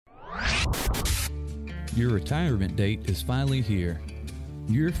Your retirement date is finally here.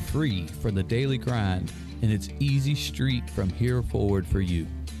 You're free from the daily grind, and it's easy street from here forward for you.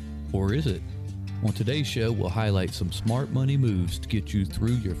 Or is it? On today's show, we'll highlight some smart money moves to get you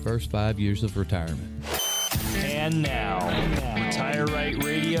through your first 5 years of retirement. And now, Retire Right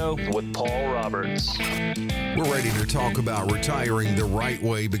Radio with Paul Roberts. We're ready to talk about retiring the right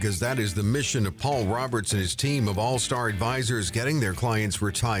way because that is the mission of Paul Roberts and his team of all-star advisors, getting their clients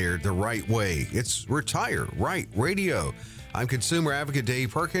retired the right way. It's Retire Right Radio. I'm consumer advocate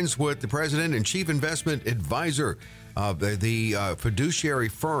Dave Perkins with the president and chief investment advisor of the fiduciary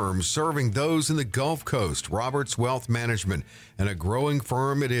firm serving those in the Gulf Coast, Roberts Wealth Management, and a growing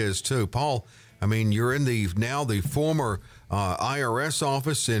firm it is too. Paul, I mean, you're in the former IRS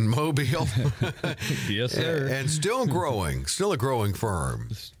office in Mobile. Yes, sir. And still growing, still a growing firm.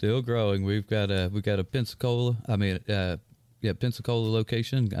 Still growing. We've got a Pensacola. Pensacola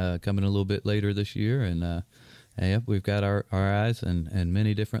location coming a little bit later this year, and we've got our eyes and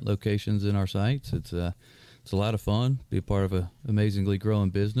many different locations in our sites. It's a lot of fun. Be a part of an amazingly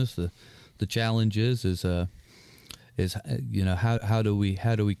growing business. The challenge is how do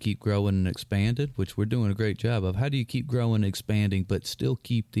we keep growing and expanded, which we're doing a great job of. How do you keep growing and expanding but still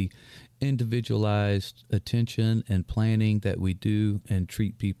keep the individualized attention and planning that we do and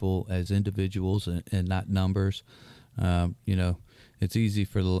treat people as individuals and not numbers? It's easy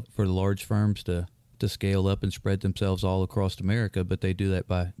for the large firms to scale up and spread themselves all across America, but they do that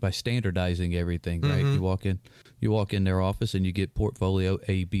by standardizing everything, right? Mm-hmm. You walk in their office and you get portfolio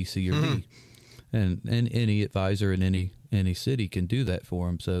A, B, C, or D. And any advisor in any city can do that for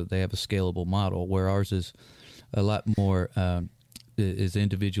them. So they have a scalable model, where ours is a lot more is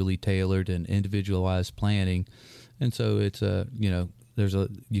individually tailored and individualized planning. And so it's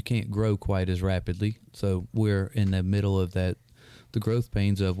you can't grow quite as rapidly. So we're in the middle of that, the growth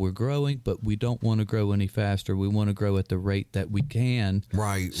pains of we're growing, but we don't want to grow any faster. We want to grow at the rate that we can.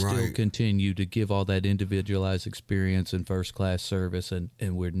 Still continue to give all that individualized experience and first-class service, and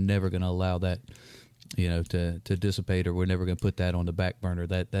we're never going to allow that, to dissipate, or we're never going to put that on the back burner.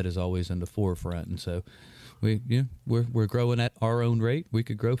 That is always in the forefront. And so we're growing at our own rate. We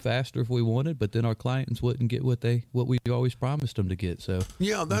could grow faster if we wanted, but then our clients wouldn't get what we always promised them to get. So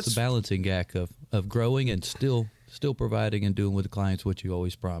that's a balancing act of growing and still providing and doing with the clients what you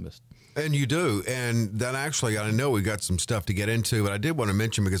always promised. And you do. And that actually, I know we got some stuff to get into, but I did want to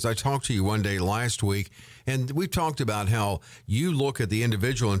mention, because I talked to you one day last week, and we talked about how you look at the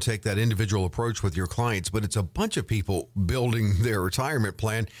individual and take that individual approach with your clients, but it's a bunch of people building their retirement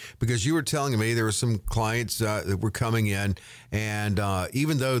plan, because you were telling me there were some clients that were coming in, and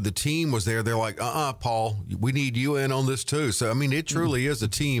even though the team was there, they're like, Paul, we need you in on this too. So, I mean, it truly is a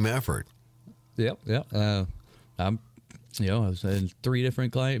team effort. Yep. I was in 3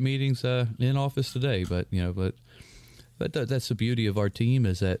 different client meetings in office today, but that's the beauty of our team,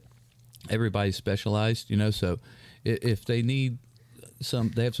 is that everybody's specialized, so if they need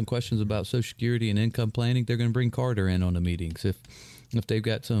they have some questions about Social Security and income planning, they're going to bring Carter in on the meetings. If they've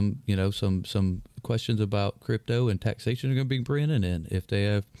got some questions about crypto and taxation, they're going to bring Brennan in. If they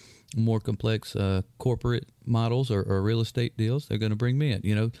have more complex corporate models or real estate deals, they're going to bring me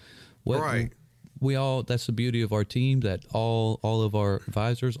in, Right. That's the beauty of our team, that all of our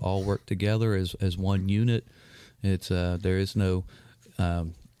advisors all work together as one unit. It's there is no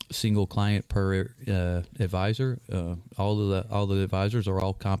single client per advisor. All the advisors are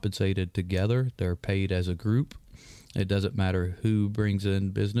all compensated together. They're paid as a group. It doesn't matter who brings in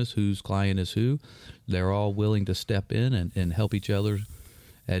business, whose client is who. They're all willing to step in and help each other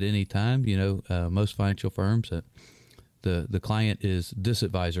at any time. Most financial firms, the client is this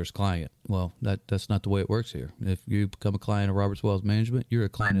advisor's client. Well, that's not the way it works here. If you become a client of Roberts Wealth Management, you're a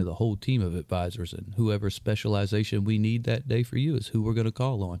client of the whole team of advisors, and whoever specialization we need that day for you is who we're going to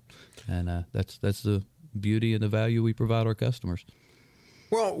call on. And that's the beauty and the value we provide our customers.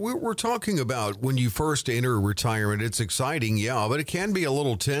 Well, we're talking about when you first enter retirement. It's exciting, but it can be a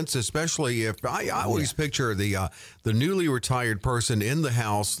little tense, especially if I always picture the newly retired person in the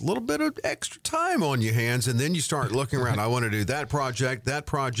house, a little bit of extra time on your hands, and then you start looking around. I want to do that project, and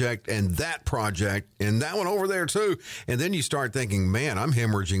that project, and that one over there too. And then you start thinking, man, I'm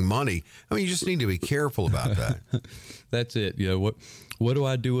hemorrhaging money. I mean, you just need to be careful about that. That's it. What do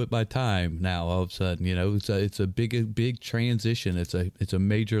I do with my time now? All of a sudden, it's a big transition. It's a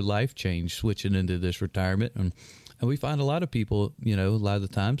major life change switching into this retirement, and we find a lot of people, a lot of the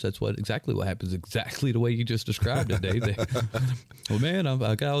times that's exactly what happens, exactly the way you just described it, Dave. Well, man,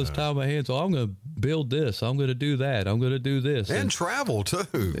 I got all this time on my hands, so I'm going to build this, I'm going to do that, I'm going to do this, and travel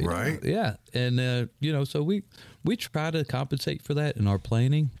too, right? Yeah, and so we try to compensate for that in our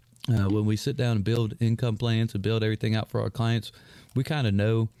planning. when we sit down and build income plans and build everything out for our clients, we kind of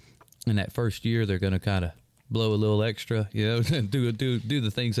know in that first year they're going to kind of blow a little extra, and do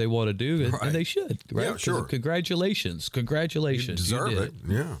the things they want to do, and they should, right? Yeah, sure. Congratulations. You deserve it.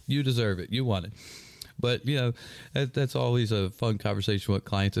 Yeah. You deserve it. You want it. But, that's always a fun conversation with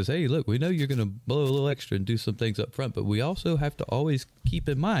clients is, hey, look, we know you're going to blow a little extra and do some things up front, but we also have to always keep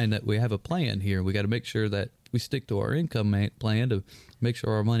in mind that we have a plan here. We got to make sure that we stick to our income plan to make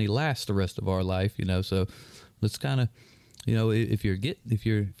sure our money lasts the rest of our life, so let's kind of, if you're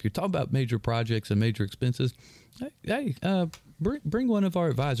talking about major projects and major expenses, hey, bring one of our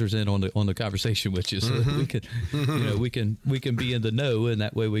advisors in on the conversation with you, so that we can we can be in the know, and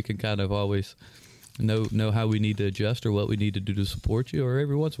that way we can kind of always know how we need to adjust or what we need to do to support you. Or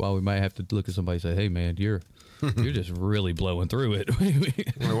every once in a while, we might have to look at somebody and say, "Hey, man, you're just really blowing through it.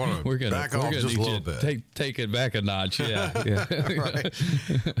 We're gonna back off just a little bit. Take it back a notch." Yeah. Right.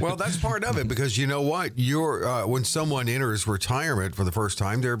 Well, that's part of it, because you know what? You're when someone enters retirement for the first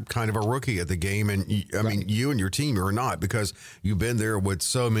time, they're kind of a rookie at the game, and mean, you and your team are not, because you've been there with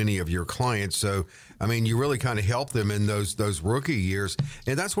so many of your clients. So, you really kind of help them in those rookie years,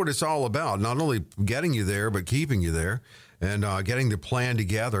 and that's what it's all about. Not only getting you there, but keeping you there, and getting the plan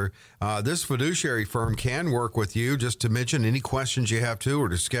together. This fiduciary firm can work with you. Just to mention any questions you have to, or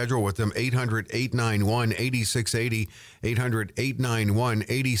to schedule with them, 800-891-8680,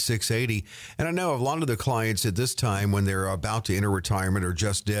 800-891-8680. And I know a lot of the clients at this time, when they're about to enter retirement or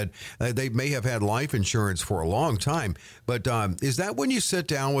just did, they may have had life insurance for a long time. But is that when you sit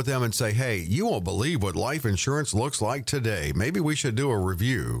down with them and say, hey, you won't believe what life insurance looks like today? Maybe we should do a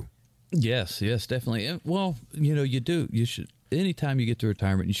review. Yes, definitely. Well, you should, anytime you get to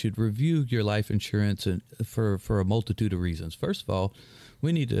retirement, you should review your life insurance, and for a multitude of reasons. First of all,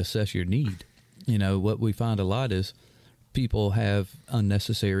 we need to assess your need. What we find a lot is people have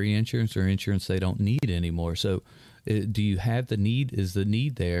unnecessary insurance or insurance they don't need anymore. So do you have the need? Is the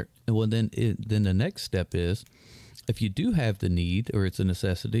need there? Well, then the next step is, if you do have the need, or it's a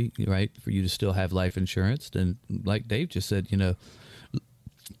necessity, right, for you to still have life insurance, then like Dave just said,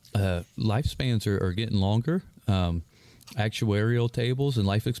 lifespans are getting longer. Actuarial tables and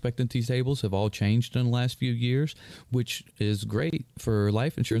life expectancy tables have all changed in the last few years, which is great for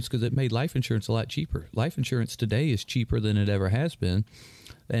life insurance because it made life insurance a lot cheaper. Life insurance today is cheaper than it ever has been.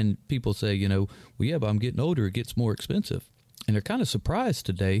 And people say, well, yeah, but I'm getting older, it gets more expensive. And they're kind of surprised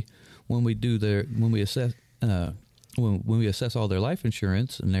today when we assess when we assess all their life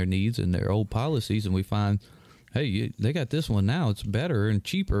insurance and their needs and their old policies, and we find, hey, they got this one now, it's better and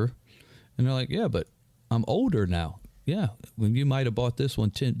cheaper. And they're like, yeah, but I'm older now. Yeah, when you might have bought this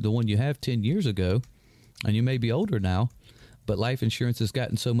one, the one you have 10 years ago, and you may be older now, but life insurance has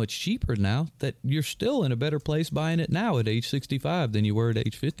gotten so much cheaper now that you're still in a better place buying it now at age 65 than you were at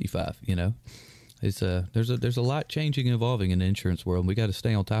age 55. It's there's a lot changing and evolving in the insurance world, and we got to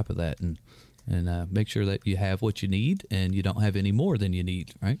stay on top of that and make sure that you have what you need and you don't have any more than you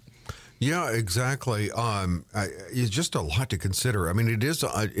need, right? Yeah, exactly. It's just a lot to consider. It is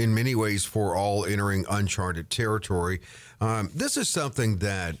in many ways for all entering uncharted territory. This is something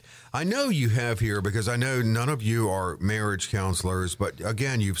that I know you have here, because I know none of you are marriage counselors, but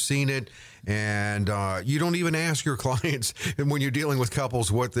again, you've seen it, and you don't even ask your clients when you're dealing with couples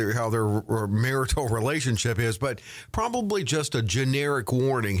how their marital relationship is, but probably just a generic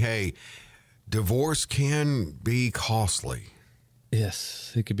warning. Hey, divorce can be costly.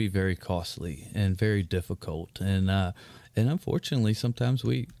 Yes, it could be very costly and very difficult, and unfortunately, sometimes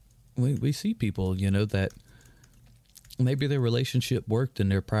we see people, that maybe their relationship worked in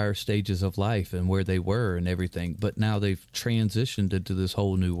their prior stages of life and where they were and everything, but now they've transitioned into this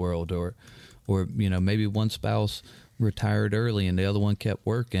whole new world, or maybe one spouse retired early and the other one kept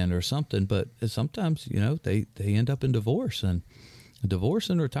working or something, but sometimes they end up in divorce, and divorce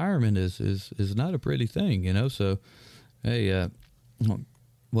and retirement is not a pretty thing, so hey.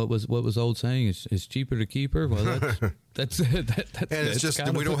 What was old saying? Is cheaper to keep her. Well, that's and it's just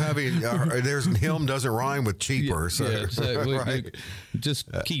that we don't have any. There's him doesn't rhyme with cheaper. Yeah, so right. we just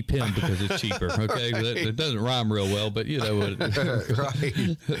keep him because it's cheaper. Okay, right. It doesn't rhyme real well, but right.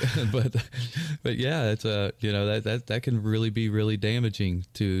 but yeah, it's that can really be really damaging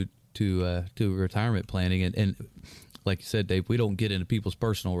to retirement planning, and like you said, Dave, we don't get into people's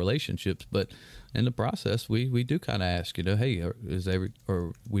personal relationships, but in the process, we do kind of ask, hey, are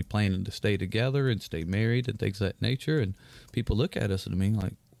we planning to stay together and stay married and things of that nature? And people look at us and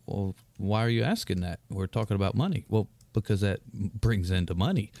like, well, why are you asking that? We're talking about money. Well, because that brings into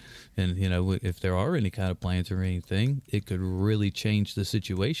money. And, if there are any kind of plans or anything, it could really change the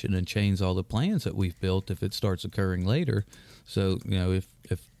situation and change all the plans that we've built if it starts occurring later. So,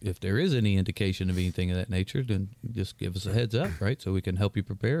 if there is any indication of anything of that nature, then just give us a heads up, right? So we can help you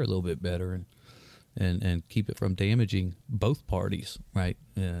prepare a little bit better and keep it from damaging both parties, right?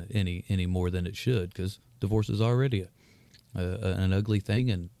 Any more than it should, because divorce is already an ugly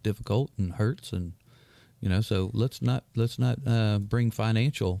thing and difficult and hurts, and so let's not bring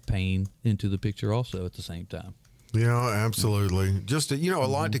financial pain into the picture also at the same time. Yeah, absolutely. Just a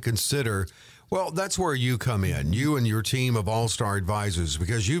lot to consider. Well, that's where you come in, you and your team of All-Star Advisors,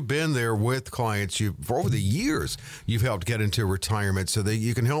 because you've been there with clients. For over the years, you've helped get into retirement so that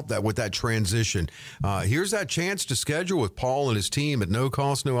you can help that with that transition. Here's that chance to schedule with Paul and his team at no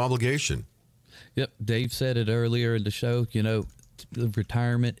cost, no obligation. Yep. Dave said it earlier in the show,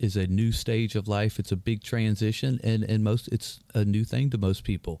 retirement is a new stage of life. It's a big transition, and it's a new thing to most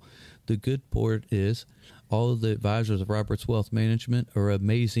people. The good part is all of the advisors of Roberts Wealth Management are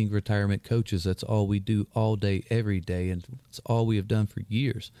amazing retirement coaches. That's all we do all day, every day, and it's all we have done for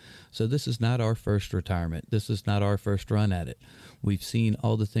years. So this is not our first retirement. This is not our first run at it. We've seen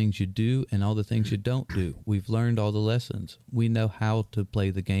all the things you do and all the things you don't do. We've learned all the lessons. We know how to play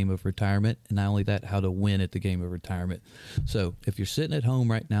the game of retirement, and not only that, how to win at the game of retirement. So if you're sitting at home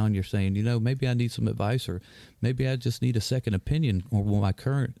right now and you're saying, maybe I need some advice, or maybe I just need a second opinion on my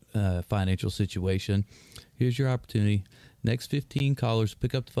current financial situation, here's your opportunity. Next 15 callers,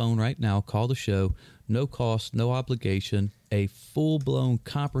 pick up the phone right now, call the show, no cost, no obligation, a full-blown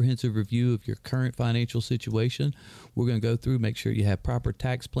comprehensive review of your current financial situation. We're going to go through, make sure you have proper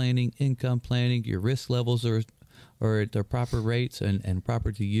tax planning, income planning, your risk levels are at their proper rates and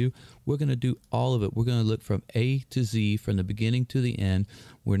proper to you. We're going to do all of it. We're going to look from A to Z, from the beginning to the end.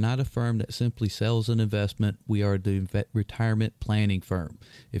 We're not a firm that simply sells an investment. We are the retirement planning firm.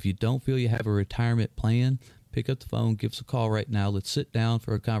 If you don't feel you have a retirement plan, pick up the phone, give us a call right now. Let's sit down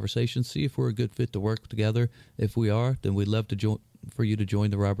for a conversation, see if we're a good fit to work together. If we are, then we'd love for you to join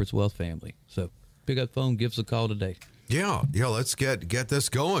the Roberts Wealth family. So pick up the phone, give us a call today. Yeah, let's get this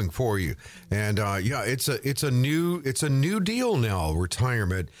going for you. And it's a new deal now,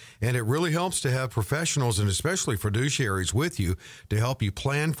 retirement, and it really helps to have professionals and especially fiduciaries with you to help you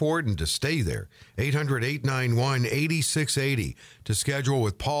plan for it and to stay there. 800-891-8680 to schedule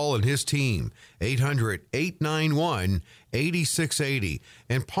with Paul and his team. 800-891-8680.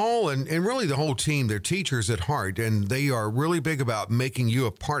 And Paul and really the whole team, they're teachers at heart, and they are really big about making you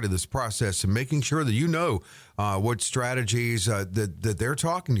a part of this process and making sure that you know what strategies that they're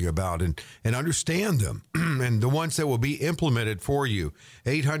talking to you about and understand them and the ones that will be implemented for you.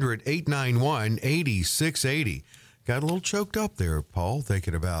 800-891-8680. Got a little choked up there, Paul,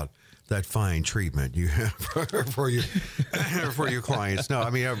 thinking about that fine treatment you have for your clients. No, I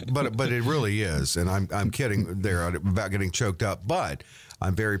mean, but it really is, and I'm kidding there about getting choked up, but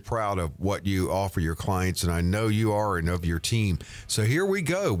I'm very proud of what you offer your clients, and I know you are, and of your team. So here we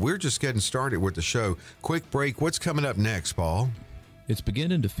go. We're just getting started with the show. Quick break. What's coming up next, Paul? It's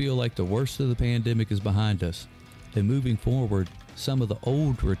beginning to feel like the worst of the pandemic is behind us, and moving forward, some of the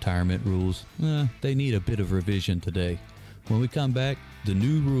old retirement rules, they need a bit of revision today. When we come back, the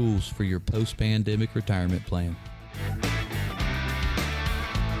new rules for your post-pandemic retirement plan.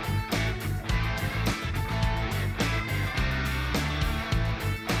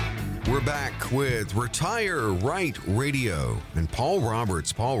 We're back with Retire Right Radio and Paul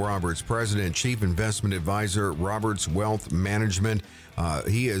Roberts. Paul Roberts, President, Chief Investment Advisor, Roberts Wealth Management.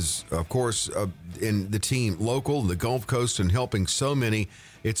 He is, of course, in the team local, the Gulf Coast, and helping so many.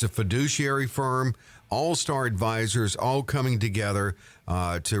 It's a fiduciary firm, all-star advisors, all coming together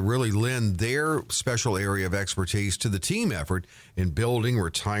to really lend their special area of expertise to the team effort in building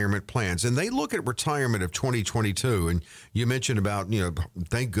retirement plans. And they look at retirement of 2022. And you mentioned about,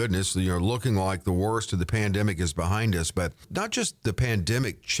 thank goodness, looking like the worst of the pandemic is behind us. But not just the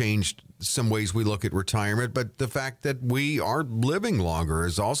pandemic changed some ways we look at retirement, but the fact that we are living longer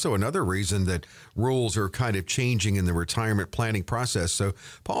is also another reason that rules are kind of changing in the retirement planning process. So,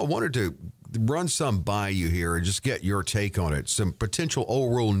 Paul, I wanted to run some by you here and just get your take on it. Some potential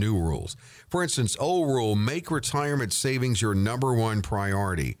old rule, new rules. For instance, old rule, make retirement savings your number one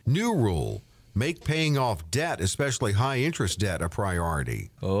priority. New rule, make paying off debt, especially high interest debt, a priority.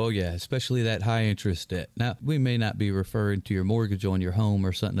 Oh, yeah, especially that high interest debt. Now, we may not be referring to your mortgage on your home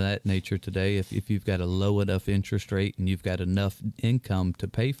or something of that nature today. If you've got a low enough interest rate and you've got enough income to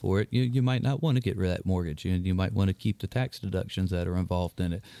pay for it, you might not want to get rid of that mortgage. You might want to keep the tax deductions that are involved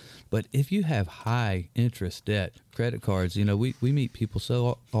in it. But if you have high interest debt, credit cards, we meet people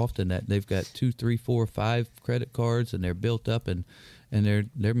so often that they've got 2, 3, 4, 5 credit cards, and they're built up, and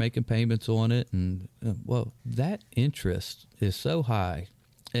they're making payments on it. And well, that interest is so high,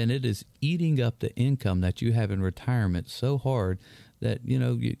 and it is eating up the income that you have in retirement so hard that,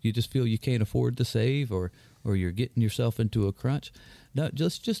 you just feel you can't afford to save, or you're getting yourself into a crunch. No,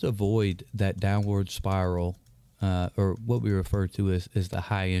 just avoid that downward spiral, or what we refer to as the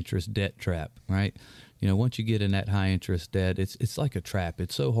high interest debt trap, right? Once you get in that high interest debt, it's like a trap.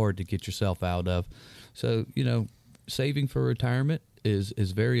 It's so hard to get yourself out of. So, saving for retirement is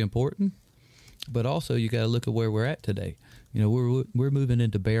very important, but also you got to look at where we're at today. We're moving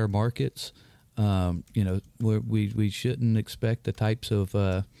into bear markets. We shouldn't expect the types of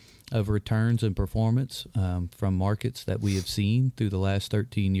returns and performance from markets that we have seen through the last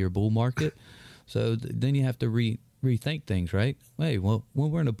 13-year bull market. So then you have to rethink things, right? Hey, well, when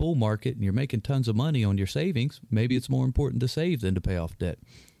we're in a bull market and you're making tons of money on your savings, maybe it's more important to save than to pay off debt.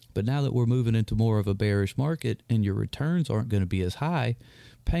 But now that we're moving into more of a bearish market and your returns aren't going to be as high,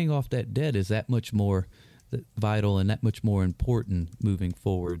 paying off that debt is that much more vital and that much more important moving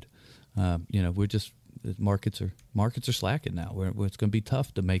forward. Markets are slacking now. It's going to be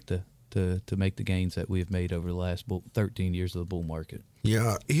tough to make the gains that we have made over the last 13 years of the bull market.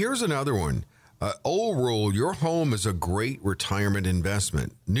 Yeah. Here's another one. Old rule, your home is a great retirement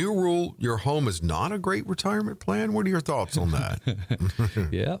investment. New rule, your home is not a great retirement plan. What are your thoughts on that?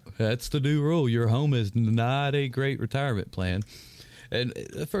 Yeah, that's the new rule. Your home is not a great retirement plan. And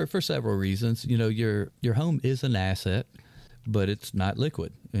for several reasons. Your home is an asset, but it's not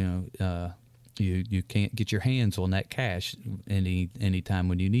liquid. You can't get your hands on that cash any time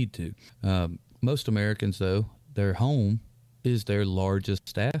when you need to. Most Americans, though, their home is their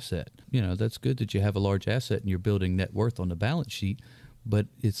largest asset. That's good that you have a large asset and you're building net worth on the balance sheet, but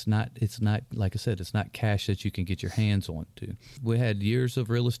it's not, like I said, it's not cash that you can get your hands on to. We had years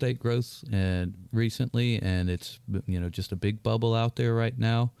of real estate growth recently, and it's, just a big bubble out there right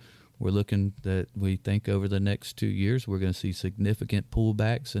now. We're looking that we think over the next 2 years, we're going to see significant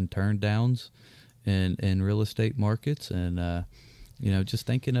pullbacks and turn downs in real estate markets. And, just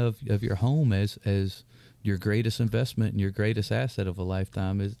thinking of your home as your greatest investment and your greatest asset of a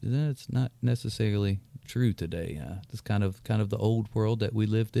lifetime it's not necessarily true today. It's kind of the old world that we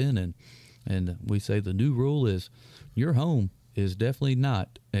lived in. And we say the new rule is your home is definitely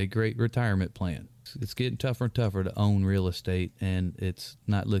not a great retirement plan. It's getting tougher and tougher to own real estate, and it's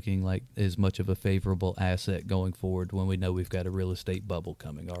not looking like as much of a favorable asset going forward when we know we've got a real estate bubble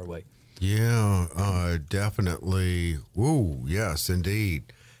coming our way. Yeah, definitely. Ooh, yes,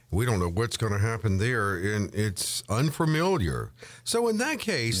 indeed. We don't know what's going to happen there, and it's unfamiliar. So in that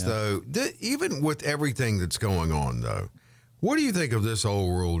case, though, even with everything that's going on, though, what do you think of this old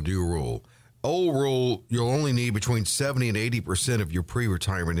rule, new rule? Old rule, you'll only need between 70 and 80% of your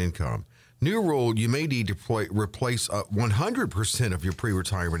pre-retirement income. New rule, you may need to replace 100% of your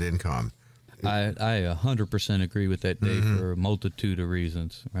pre-retirement income. I 100% agree with that, Dave, for a multitude of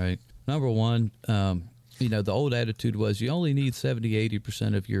reasons, right? Number one, the old attitude was you only need 70,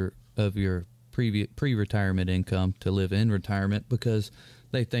 80% of your pre-retirement income to live in retirement, because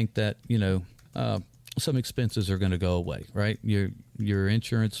they think that, some expenses are going to go away, right? Your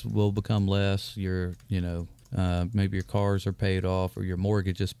insurance will become less. Maybe your cars are paid off, or your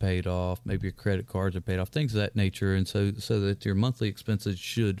mortgage is paid off. Maybe your credit cards are paid off, things of that nature. And so that your monthly expenses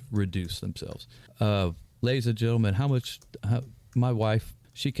should reduce themselves. Ladies and gentlemen, my wife,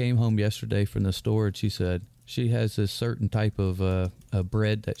 she came home yesterday from the store, and she said she has this certain type of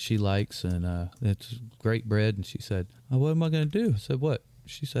bread that she likes, and it's great bread. And she said, "Oh, what am I going to do?" I said, "What?"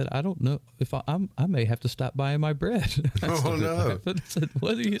 She said, "I don't know if I may have to stop buying my bread." Oh, no. I said,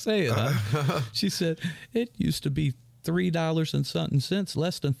 "What are you saying, huh?" She said, "It used to be $3 and something cents,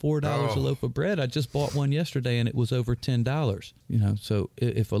 less than $4 a loaf of bread. I just bought one yesterday, and it was over $10. So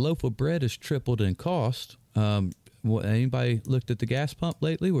if a loaf of bread is tripled in cost, anybody looked at the gas pump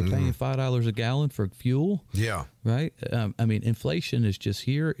lately? We're paying $5 a gallon for fuel. Yeah. Right? Inflation is just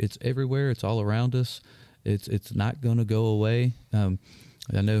here. It's everywhere. It's all around us. It's not going to go away.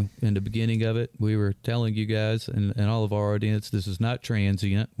 I know in the beginning of it, we were telling you guys and all of our audience, this is not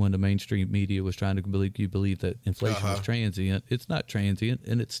transient, when the mainstream media was trying to believe that inflation was transient. It's not transient,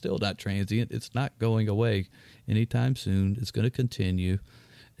 and it's still not transient. It's not going away anytime soon. It's going to continue.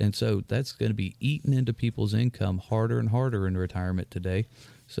 And so that's going to be eaten into people's income harder and harder in retirement today.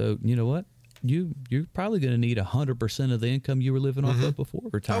 So you know what? You're probably going to need 100% of the income you were living off of before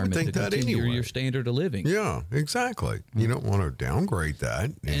retirement. I would think to that continue anyway. Your standard of living. Yeah, exactly. You don't want to downgrade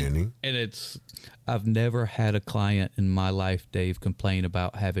that, Annie. And it's, I've never had a client in my life, Dave, complain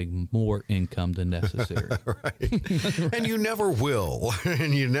about having more income than necessary. Right. And you never will.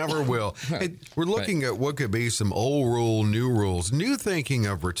 And you never will. Hey, we're looking at what could be some old rule, new rules, new thinking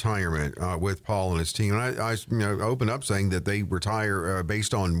of retirement with Paul and his team. And I open up saying that they retire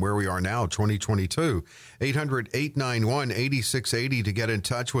based on where we are now, 2022. 800-891-8680 to get in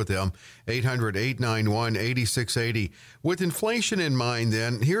touch with them. 800-891-8680. With inflation in mind,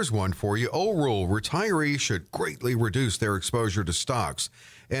 then, here's one for you. Old rule, retirees should greatly reduce their exposure to stocks.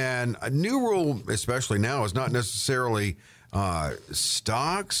 And a new rule, especially now, is not necessarily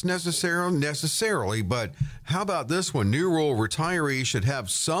stocks necessarily, but how about this one? New rule, retirees should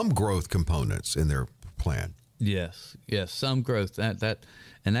have some growth components in their plan. Yes, some growth.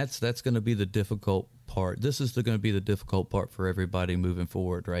 That's going to be the difficult part. This is going to be the difficult part for everybody moving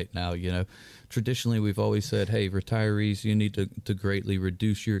forward right now. Traditionally we've always said, hey, retirees, you need to greatly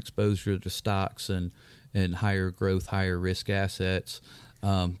reduce your exposure to stocks and higher growth, higher risk assets.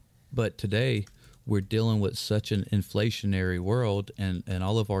 But today we're dealing with such an inflationary world, and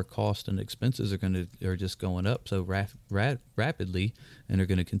all of our costs and expenses are just going up so rapidly, and are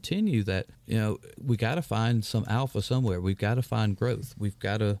going to continue that. We got to find some alpha somewhere. We've got to find growth. We've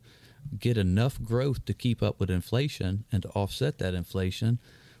got to get enough growth to keep up with inflation and to offset that inflation.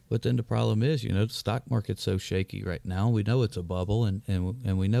 But then the problem is, the stock market's so shaky right now. We know it's a bubble, and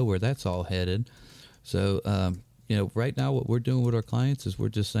we know where that's all headed. So, right now what we're doing with our clients is we're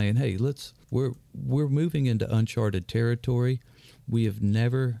just saying, hey, we're moving into uncharted territory. We have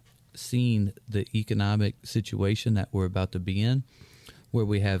never seen the economic situation that we're about to be in, where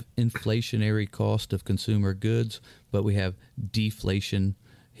we have inflationary cost of consumer goods, but we have deflation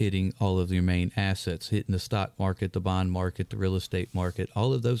hitting all of your main assets, hitting the stock market, the bond market, the real estate market.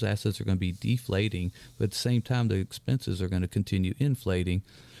 All of those assets are going to be deflating, but at the same time, the expenses are going to continue inflating.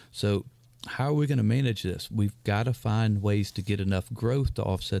 So how are we going to manage this? We've got to find ways to get enough growth to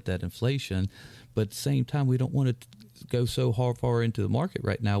offset that inflation, but at the same time, we don't want to go so far into the market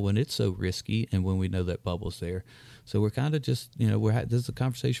right now when it's so risky and when we know that bubble's there. So we're kind of just, this is a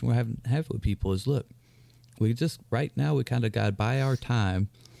conversation we're having with people is, look, we kind of got to buy our time,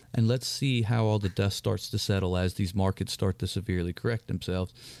 and let's see how all the dust starts to settle as these markets start to severely correct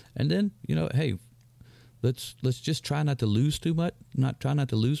themselves. And then, hey, let's just try not to lose too much, try not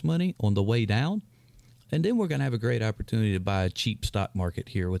to lose money on the way down. And then we're going to have a great opportunity to buy a cheap stock market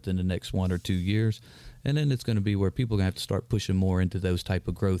here within the next 1 or 2 years. And then it's going to be where people are going to have to start pushing more into those type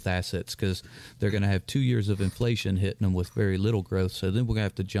of growth assets, because they're going to have 2 years of inflation hitting them with very little growth. So then we're going to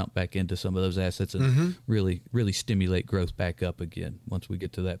have to jump back into some of those assets and really, really stimulate growth back up again once we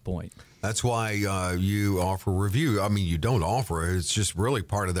get to that point. That's why you offer review. I mean, you don't offer it. It's just really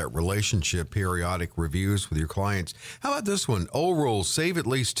part of that relationship, periodic reviews with your clients. How about this one? Old rule, save at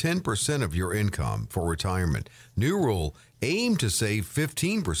least 10% of your income for retirement. New rule, aim to save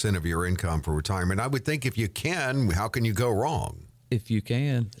 15% of your income for retirement. I would think if you can, how can you go wrong? If you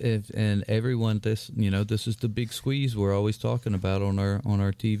can, and everyone, this is the big squeeze we're always talking about on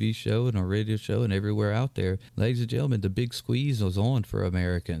our TV show and our radio show and everywhere out there. Ladies and gentlemen, the big squeeze is on for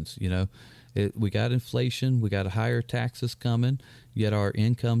Americans. We got inflation, we got higher taxes coming, yet our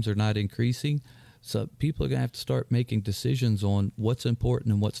incomes are not increasing. So people are going to have to start making decisions on what's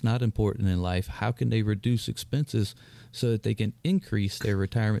important and what's not important in life. How can they reduce expenses so that they can increase their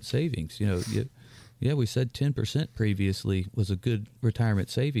retirement savings? We said 10% previously was a good retirement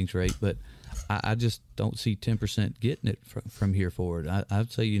savings rate, but I just don't see 10% getting it from here forward.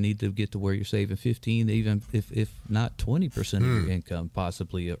 I'd say you need to get to where you're saving 15, even if not 20% of your income,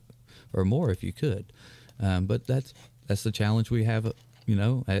 possibly, or more if you could. But that's the challenge we have,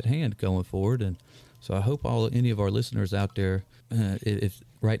 at hand going forward. And so I hope any of our listeners out there, if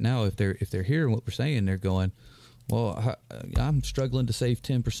they're hearing what we're saying, they're going, well, I'm struggling to save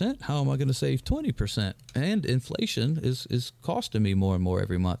 10%. How am I going to save 20%? And inflation is costing me more and more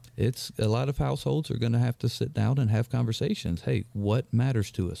every month. It's a lot of households are going to have to sit down and have conversations. Hey, what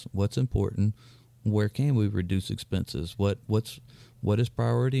matters to us? What's important? Where can we reduce expenses? What is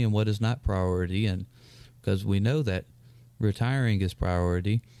priority and what is not priority? And because we know that retiring is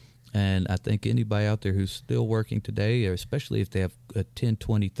priority. And I think anybody out there who's still working today, or especially if they have a 10,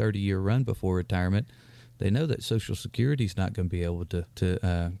 20, 30-year run before retirement, they know that Social Security is not going to be able to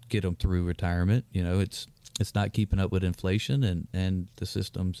get them through retirement. It's not keeping up with inflation, and the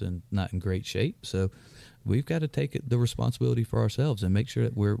system's not in great shape. So we've got to take the responsibility for ourselves and make sure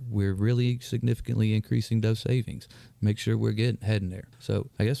that we're really significantly increasing those savings. Make sure we're heading there. So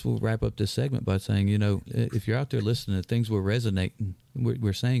I guess we'll wrap up this segment by saying, if you're out there listening to things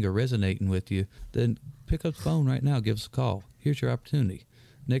we're saying are resonating with you, then pick up the phone right now, give us a call. Here's your opportunity.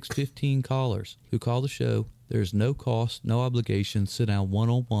 next 15 callers who call the show, there's no cost, no obligation. Sit down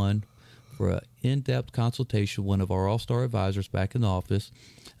one-on-one for an in-depth consultation with one of our all-star advisors back in the office.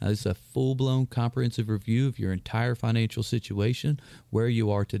 This is a full-blown comprehensive review of your entire financial situation, where you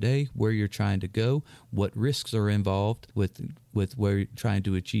are today, where you're trying to go, what risks are involved with where you're trying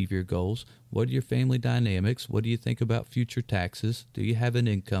to achieve your goals, what are your family dynamics, what do you think about future taxes, do you have an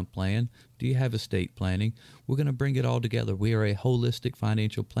income plan, do you have estate planning. We're going to bring it all together. We are a holistic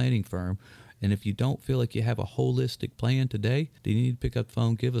financial planning firm, and if you don't feel like you have a holistic plan today, then you need to pick up the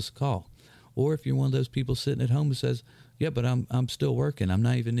phone, give us a call. Or if you're one of those people sitting at home who says, yeah, but I'm still working, I'm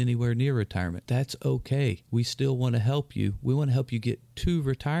not even anywhere near retirement, that's okay. We still want to help you. We want to help you get to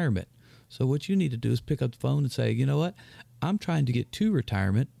retirement. So what you need to do is pick up the phone and say, you know what, I'm trying to get to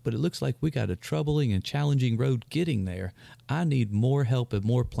retirement, but it looks like we got a troubling and challenging road getting there. I need more help and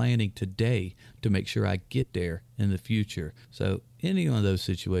more planning today to make sure I get there in the future. So any one of those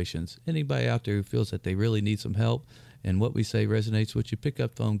situations, anybody out there who feels that they really need some help, and what we say resonates with you, pick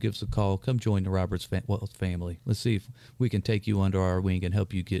up the phone, give us a call, come join the Roberts Wealth family. Let's see if we can take you under our wing and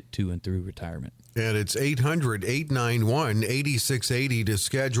help you get to and through retirement. And it's 800-891-8680 to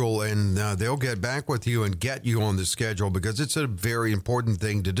schedule, and they'll get back with you and get you on the schedule, because it's a very important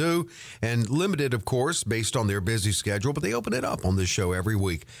thing to do, and limited, of course, based on their busy schedule, but they open it up on this show every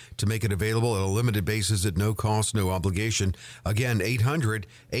week to make it available at a limited basis at no cost, no obligation. Again,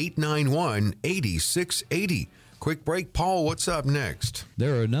 800-891-8680. Quick break. Paul, what's up next?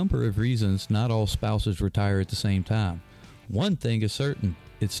 There are a number of reasons not all spouses retire at the same time. One thing is certain,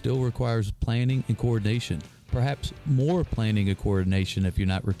 it still requires planning and coordination, perhaps more planning and coordination if you're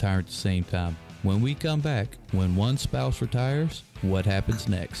not retired at the same time. When we come back, when one spouse retires, what happens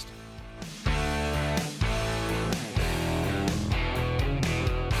next?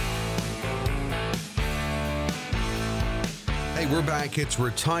 Hey, we're back. It's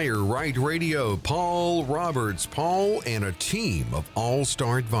Retire Right Radio. Paul Roberts. Paul and a team of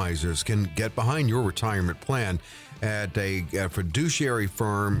all-star advisors can get behind your retirement plan at a fiduciary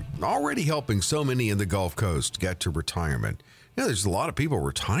firm already helping so many in the Gulf Coast get to retirement. You know, there's a lot of people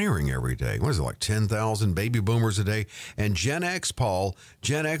retiring every day. What is it, like 10,000 baby boomers a day? And Gen X, Paul,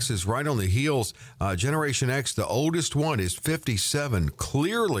 Gen X is right on the heels. Generation X, the oldest one, is 57,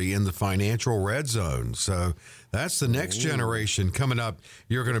 clearly in the financial red zone. So that's the next generation coming up.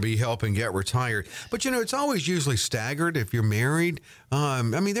 You're going to be helping get retired. But, you know, it's always usually staggered if you're married. I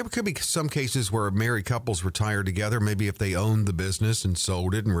mean, there could be some cases where married couples retire together, maybe if they owned the business and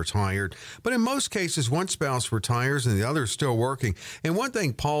sold it and retired. But in most cases, one spouse retires and the other is still working. And one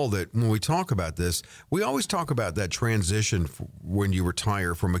thing, Paul, that when we talk about this, we always talk about that transition when you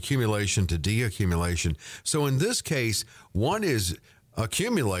retire from accumulation to deaccumulation. So in this case, one is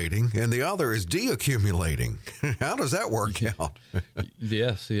accumulating and the other is deaccumulating. How does that work out?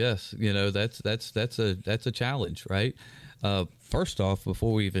 Yes. You know, that's a challenge, right? First off,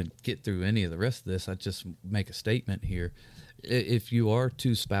 before we even get through any of the rest of this, I just make a statement here. If you are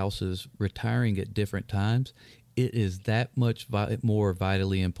two spouses retiring at different times, it is that much more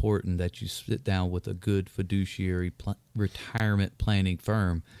vitally important that you sit down with a good fiduciary retirement planning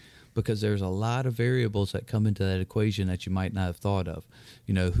firm, because there's a lot of variables that come into that equation that you might not have thought of.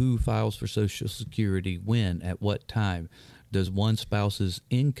 You know, who files for Social Security, when, at what time? Does one spouse's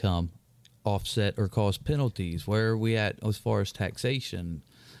income offset or cause penalties? Where are we at as far as taxation?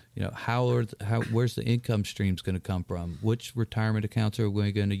 You know, where's the income streams going to come from? Which retirement accounts are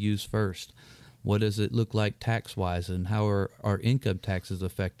we going to use first? What does it look like tax-wise, and how are our income taxes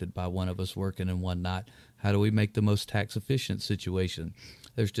affected by one of us working and one not? How do we make the most tax-efficient situation?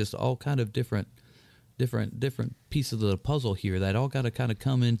 There's just all kind of different pieces of the puzzle here that all got to kind of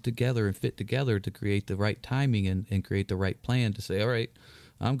come in together and fit together to create the right timing and create the right plan to say, all right,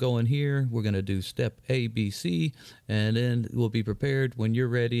 I'm going here. We're going to do step A, B, C, and then we'll be prepared when you're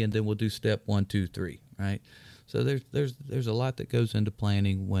ready, and then we'll do step 1, 2, 3, right? So there's a lot that goes into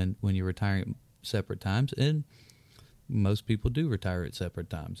planning when you're retiring at separate times, and most people do retire at separate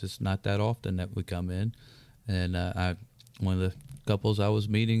times. It's not that often that we come in, and one of the couples I was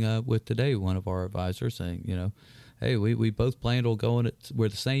meeting with today, one of our advisors, saying, you know, hey, we both planned on going we're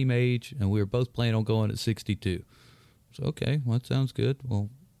the same age, and we were both planning on going at 62. So, okay, well, that sounds good. Well,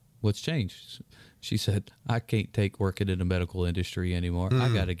 what's changed? She said, I can't take working in the medical industry anymore. I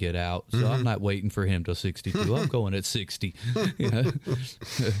got to get out. So I'm not waiting for him till 62. I'm going at 60. You know?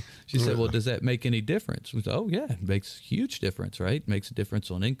 She said, well, does that make any difference? We said, oh, yeah, it makes a huge difference, right? It makes a difference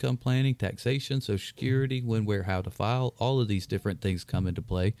on income planning, taxation, Social Security, when, where, how to file. All of these different things come into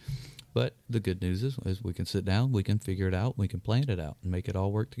play. But the good news is we can sit down, we can figure it out, we can plan it out and make it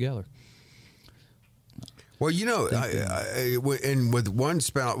all work together. Well, and with one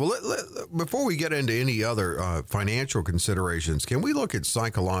spouse, before we get into any other financial considerations, can we look at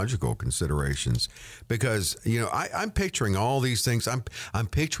psychological considerations? Because I'm picturing all these things. I'm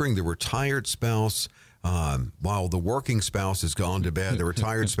picturing the retired spouse. While the working spouse has gone to bed, the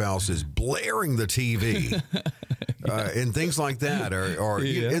retired spouse is blaring the TV and things like that.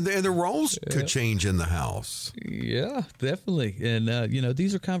 And the roles could change in the house. Yeah, definitely. And,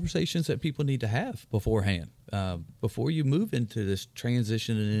 these are conversations that people need to have beforehand. Before you move into this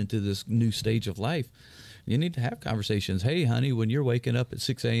transition and into this new stage of life, you need to have conversations. Hey, honey, when you're waking up at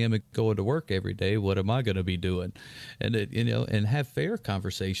 6 a.m. and going to work every day, what am I going to be doing? And, and have fair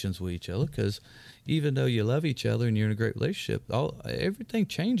conversations with each other, because even though you love each other and you're in a great relationship, everything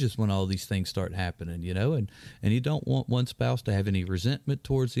changes when all these things start happening, and you don't want one spouse to have any resentment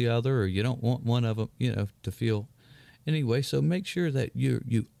towards the other, or you don't want one of them, to feel anyway. So make sure that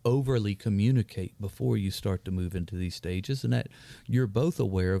you overly communicate before you start to move into these stages, and that you're both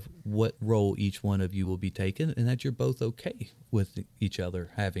aware of what role each one of you will be taking, and that you're both okay with each other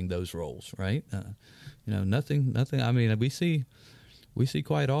having those roles, right? Nothing. I mean, we see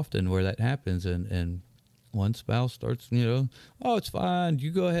quite often where that happens, and one spouse starts, oh, it's fine, you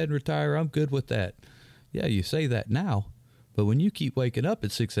go ahead and retire, I'm good with that. Yeah, you say that now, but when you keep waking up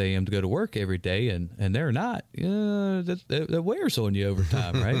at 6 a.m. to go to work every day and they're not, that wears on you over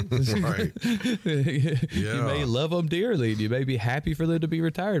time, right? Right. You may love them dearly, and you may be happy for them to be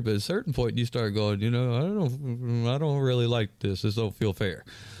retired, but at a certain point you start going, I don't really like this. This don't feel fair.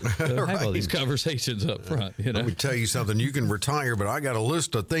 So Right. have all these conversations up front. Let me tell you something. You can retire, but I got a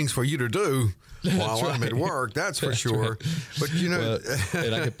list of things for you to do while I'm at work. That's for sure. Right. But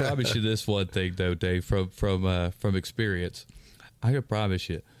and I can promise you this one thing, though, Dave, from experience. I can promise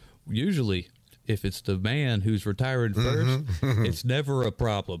you, usually, if it's the man who's retiring first, it's never a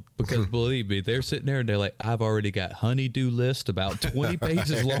problem, because believe me, they're sitting there and they're like, I've already got honey-do list about 20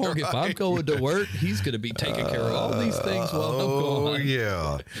 pages long. Right. If I'm going to work, he's going to be taking care of all these things while I'm gone. Oh,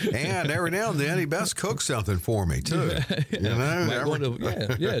 yeah. And every now and then, he best cook something for me, too.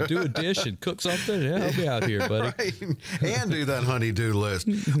 Do a dish and cook something. Yeah, help me out here, buddy. Right. And do that honey-do list.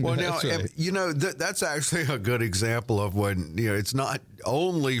 Well, now, right. That's actually a good example of when, it's not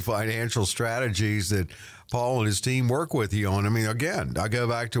only financial strategies that Paul and his team work with you on. I mean, again, I go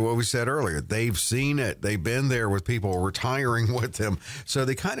back to what we said earlier. They've seen it. They've been there with people retiring with them. So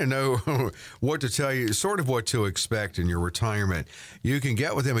they kind of know what to tell you, sort of what to expect in your retirement. You can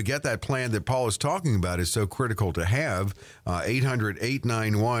get with them and get that plan that Paul is talking about is so critical to have.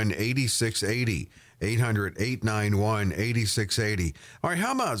 800-891-8680. 800-891-8680. All right,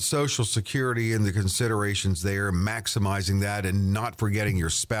 how about Social Security and the considerations there, maximizing that and not forgetting your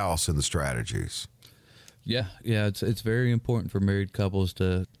spouse in the strategies? Yeah, it's very important for married couples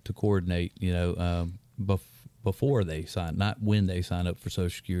to coordinate, before they sign, not when they sign up for Social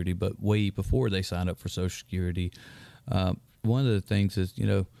Security, but way before they sign up for Social Security. One of the things is,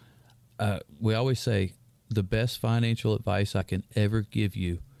 we always say the best financial advice I can ever give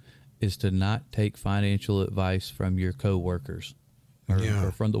you is to not take financial advice from your coworkers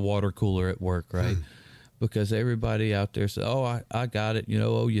or from the water cooler at work, right? Because everybody out there says, oh, I got it.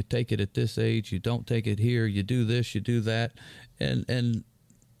 You take it at this age. You don't take it here. You do this, you do that. And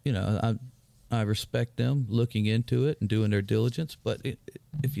I respect them looking into it and doing their diligence. But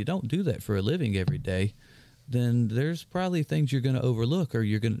if you don't do that for a living every day, then there's probably things you're going to overlook, or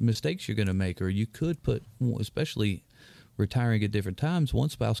mistakes you're going to make, or you could put, especially retiring at different times, one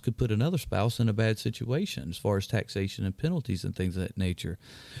spouse could put another spouse in a bad situation as far as taxation and penalties and things of that nature.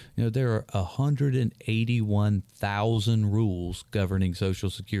 There are 181,000 rules governing Social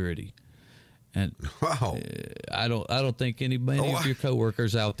Security. And wow, I don't think many of your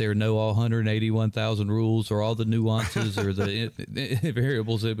coworkers out there know all 181,000 rules or all the nuances or the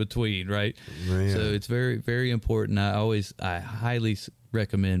variables in between, right? Man. So it's very, very important. I highly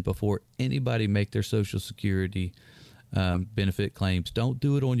recommend, before anybody make their Social Security benefit claims, don't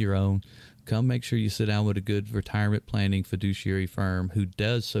do it on your own. Come make sure you sit down with a good retirement planning fiduciary firm who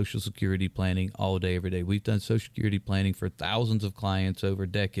does Social Security planning all day, every day. We've done Social Security planning for thousands of clients over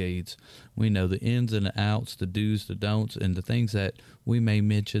decades. We know the ins and the outs, the do's, the don'ts, and the things that we may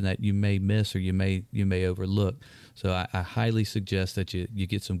mention that you may miss or you may overlook. So I highly suggest that you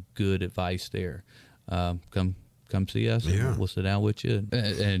get some good advice there. Come come see us. Yeah. And we'll sit down with you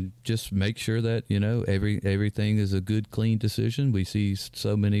and just make sure that, you know, everything is a good, clean decision. We see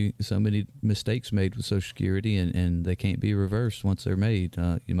so many mistakes made with Social Security, and they can't be reversed once they're made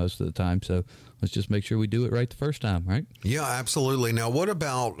most of the time. So let's just make sure we do it right the first time, right? Yeah, absolutely. Now, what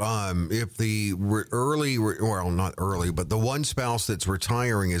about if the not early, but the one spouse that's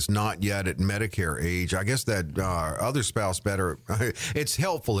retiring is not yet at Medicare age? I guess that other spouse better, it's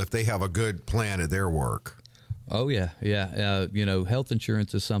helpful if they have a good plan at their work. Oh, yeah. You know, health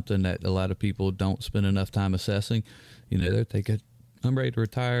insurance is something that a lot of people don't spend enough time assessing. You know, they're thinking, I'm ready to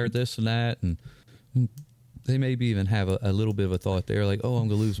retire, this and that, and they maybe even have a little bit of a thought there, like, oh, I'm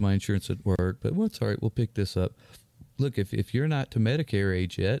going to lose my insurance at work, but well, it's all right, we'll pick this up. Look, if you're not to Medicare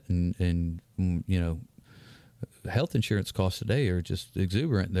age yet, and you know, health insurance costs today are just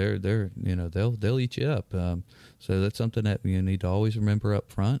exuberant. They're you know, they'll eat you up. So that's something that you need to always remember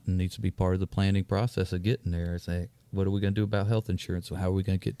up front, and needs to be part of the planning process of getting there. Say, what are we going to do about health insurance? How are we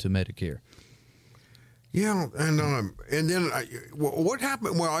going to get to Medicare? Yeah, and then what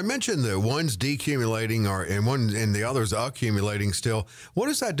happened? Well, I mentioned the one's decumulating, and the other's accumulating still. What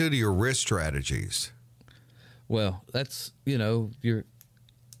does that do to your risk strategies? Well, that's, you know, your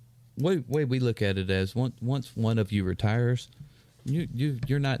way we look at it as once one of you retires,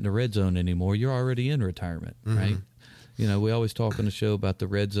 you're not in the red zone anymore. You're already in retirement, right? You know, we always talk on the show about the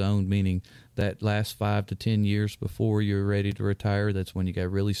red zone, meaning that last 5 to 10 years before you're ready to retire. That's when you got to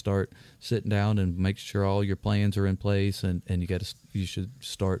really start sitting down and make sure all your plans are in place, and you should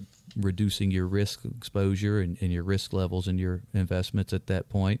start reducing your risk exposure and your risk levels and your investments at that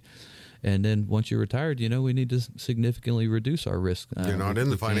point. And then once you're retired, you know, we need to significantly reduce our risk. You're not in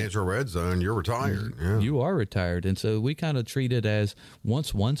the financial red zone. You're retired. Yeah. You are retired. And so we kind of treat it as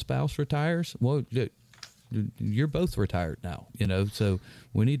once one spouse retires, well, you're both retired now, you know, so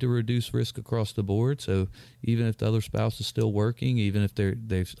we need to reduce risk across the board. So even if the other spouse is still working, even if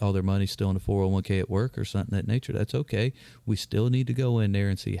they've all their money's still in a 401k at work or something of that nature, that's okay. We still need to go in there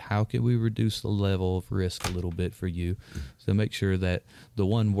and see how can we reduce the level of risk a little bit for you. So make sure that the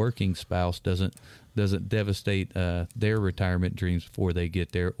one working spouse doesn't devastate their retirement dreams before they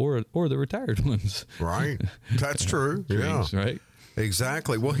get there, or the retired ones. Right. That's true. Dreams, yeah. Right.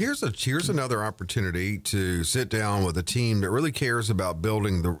 Exactly. Well, here's another opportunity to sit down with a team that really cares about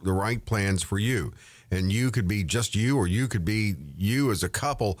building the right plans for you. And you could be just you, or you could be you as a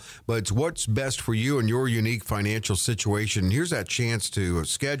couple, but it's what's best for you and your unique financial situation. Here's that chance to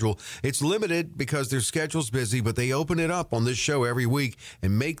schedule. It's limited because their schedule's busy, but they open it up on this show every week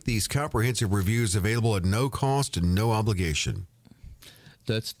and make these comprehensive reviews available at no cost and no obligation.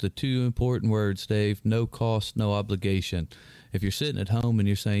 That's the two important words, Dave. No cost, no obligation. If you're sitting at home and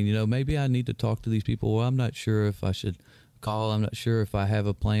you're saying, you know, maybe I need to talk to these people, well, I'm not sure if I should call. I'm not sure if I have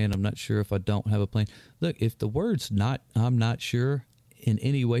a plan. I'm not sure if I don't have a plan. Look, if the words I'm not sure in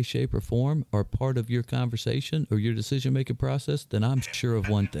any way, shape, or form are part of your conversation or your decision-making process, then I'm sure of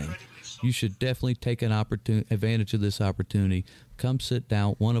one thing. You should definitely take advantage of this opportunity. Come sit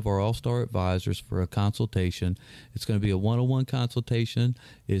down with one of our All-Star advisors for a consultation. It's going to be a one-on-one consultation.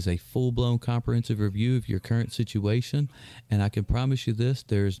 It is a full-blown comprehensive review of your current situation. And I can promise you this,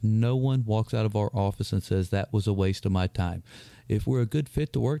 there's no one walks out of our office and says that was a waste of my time. If we're a good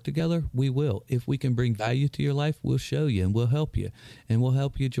fit to work together, we will. If we can bring value to your life, we'll show you and we'll help you. And we'll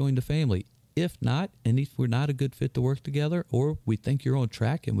help you join the family. If not, and if we're not a good fit to work together, or we think you're on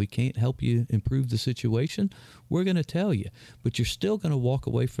track and we can't help you improve the situation, we're going to tell you. But you're still going to walk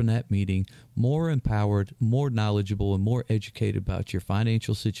away from that meeting more empowered, more knowledgeable, and more educated about your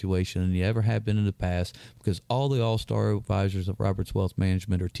financial situation than you ever have been in the past, because all the All-Star advisors of Roberts Wealth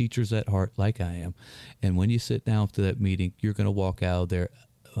Management are teachers at heart like I am. And when you sit down to that meeting, you're going to walk out of there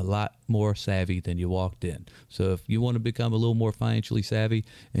a lot more savvy than you walked in. So if you want to become a little more financially savvy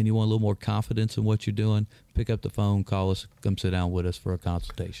and you want a little more confidence in what you're doing, pick up the phone, call us, come sit down with us for a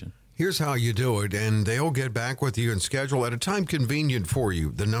consultation. Here's how you do it, and they'll get back with you and schedule at a time convenient for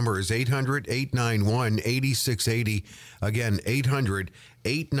you. The number is 800-891-8680. Again,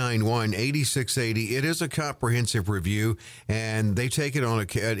 800-891-8680. It is a comprehensive review, and they take it on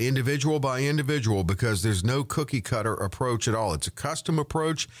an individual by individual because there's no cookie-cutter approach at all. It's a custom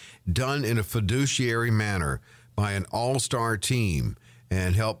approach done in a fiduciary manner by an all-star team,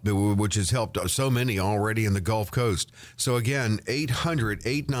 which has helped so many already in the Gulf Coast. So again,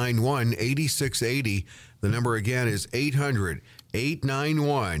 800-891-8680. The number again is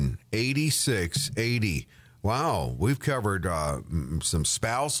 800-891-8680. Wow, we've covered some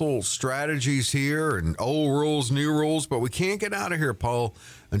spousal strategies here and old rules, new rules, but we can't get out of here, Paul,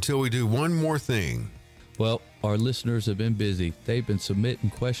 until we do one more thing. Well, Our listeners have been busy. They've been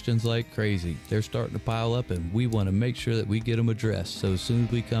submitting questions like crazy. They're starting to pile up, and we want to make sure that we get them addressed. So as soon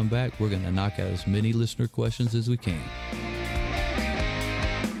as we come back, we're going to knock out as many listener questions as we can.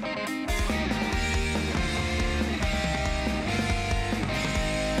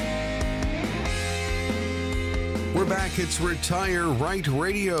 We're back. It's Retire Right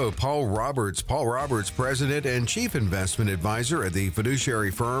Radio. Paul Roberts, President and Chief Investment Advisor at the fiduciary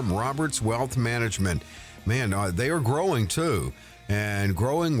firm Roberts Wealth Management. Man, they are growing too, and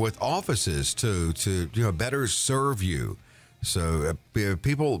growing with offices too, to better serve you. So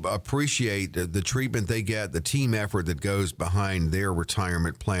people appreciate the treatment they get, the team effort that goes behind their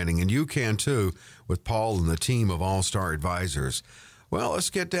retirement planning, and you can too with Paul and the team of All-Star Advisors. Well, let's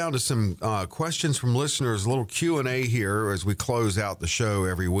get down to some questions from listeners. A little Q&A here as we close out the show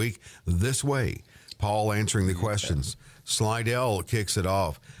every week. This way, Paul answering the questions. Slidell kicks it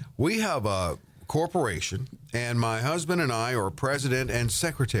off. We have a corporation, and my husband and I are president and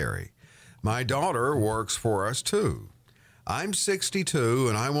secretary. My daughter works for us too. I'm 62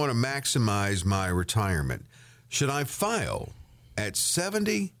 and I want to maximize my retirement. Should I file at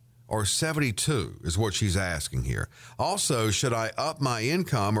 70 or 72 is what she's asking here. Also, should I up my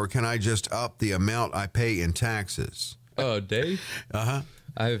income or can I just up the amount I pay in taxes? Oh, Dave? Uh-huh.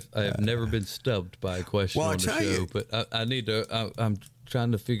 I've never been stumped by a question on the show, but I need to. I'm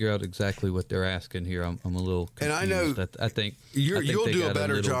trying to figure out exactly what they're asking here. I'm a little confused. And I know I think you'll do a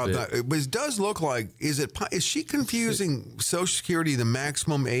better job. Bit. But it does look like is she confusing Social Security, the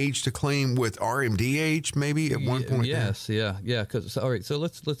maximum age to claim, with RMD age maybe at one point? Yes, yeah. Because all right, so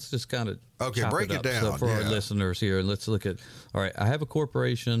let's just kind of break it down so for our listeners here. Let's look at. All right, I have a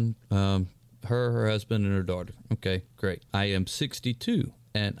corporation. Her husband, and her daughter. Okay, great. I am 62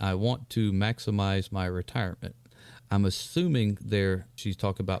 and I want to maximize my retirement. I'm assuming she's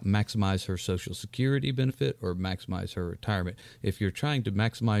talking about maximize her Social Security benefit or maximize her retirement. If you're trying to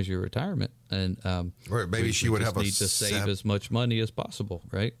maximize your retirement, and maybe she would have need to save as much money as possible,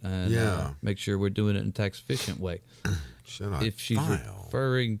 right? And make sure we're doing it in a tax efficient way. If she's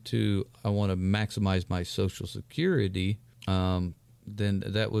referring to I want to maximize my Social Security, then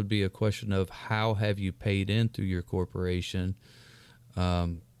that would be a question of how have you paid in through your corporation.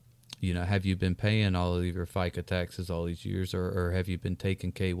 Have you been paying all of your FICA taxes all these years, or have you been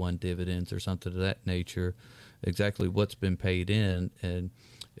taking K-1 dividends or something of that nature? Exactly what's been paid in, and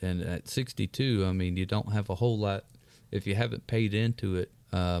at 62, I mean, you don't have a whole lot if you haven't paid into it.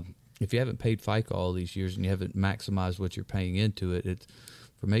 If you haven't paid FICA all these years and you haven't maximized what you're paying into it, it's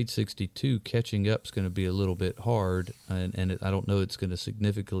from age 62, catching up is going to be a little bit hard, and I don't know it's going to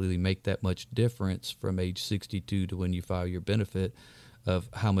significantly make that much difference from age 62 to when you file your benefit of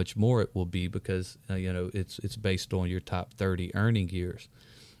how much more it will be because, it's based on your top 30 earning years.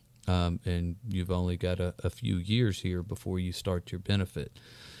 And you've only got a few years here before you start your benefit.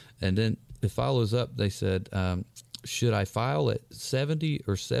 And then it follows up, they said, should I file at 70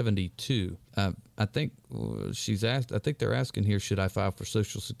 or 72? I think they're asking here, should I file for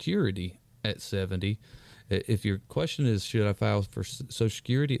Social Security at 70? If your question is, should I file for Social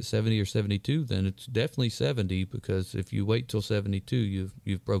Security at 70 or 72, then it's definitely 70 because if you wait till 72,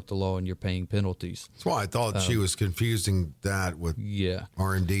 you've broke the law and you're paying penalties. That's why I thought she was confusing that with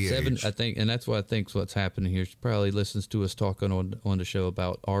R&D age. I think, and that's what I think what's happening here. She probably listens to us talking on the show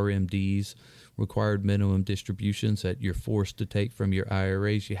about RMDs, required minimum distributions that you're forced to take from your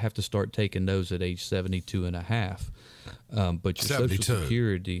IRAs. You have to start taking those at age 72 and a half. But your 72. Social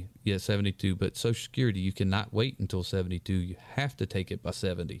Security, 72. But Social Security, you cannot wait until 72. You have to take it by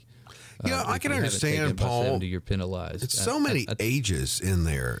 70. I can understand, Paul. 70, you're penalized. It's so many ages in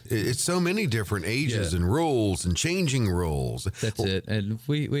there. It's so many different ages and rules and changing rules. That's it. And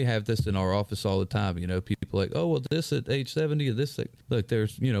we have this in our office all the time. People like, oh, well, this at age 70, this. Look,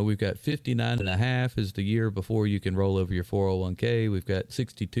 there's, we've got 59 and a half is the year before you can roll over your 401k. We've got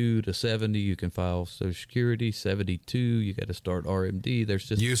 62 to 70. You can file Social Security. 72, you got to start RMD. There's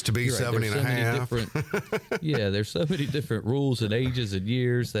just used to be 70 and a half. There's so many different rules and ages and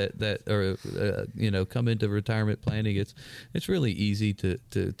years that are come into retirement planning. It's really easy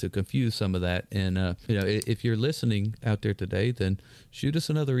to confuse some of that. And if you're listening out there today, then shoot us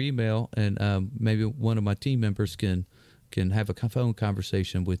another email, and maybe one of my team members can have a phone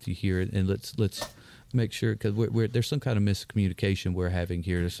conversation with you here, and let's make sure, because there's some kind of miscommunication we're having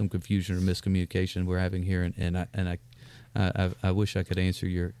here. There's some confusion or miscommunication we're having here, and I wish I could answer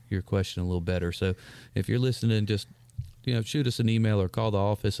your question a little better. So if you're listening, just shoot us an email or call the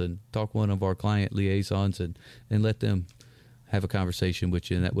office and talk one of our client liaisons and let them have a conversation with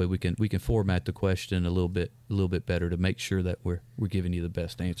you, and that way we can format the question a little bit better to make sure that we're giving you the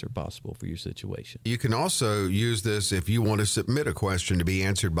best answer possible for your situation. You can also use this if you want to submit a question to be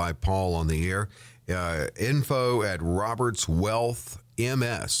answered by Paul on the air.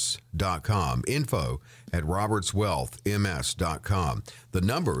 Info@robertswealthms.com. Info@robertswealthms.com. The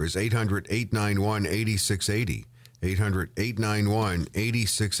number is 800-891-8680.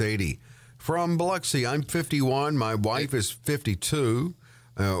 800-891-8680. From Biloxi, I'm 51. My wife is 52.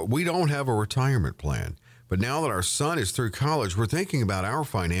 We don't have a retirement plan. But now that our son is through college, we're thinking about our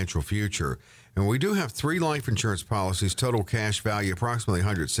financial future. And we do have 3 life insurance policies, total cash value approximately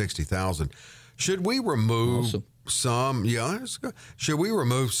 $160,000. Should we remove some? Yeah, should we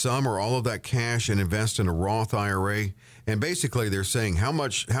remove some or all of that cash and invest in a Roth IRA? And basically, they're saying how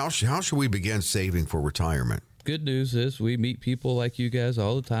should we begin saving for retirement? Good news is we meet people like you guys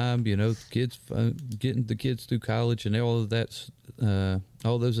all the time. You know, kids getting the kids through college and all of that's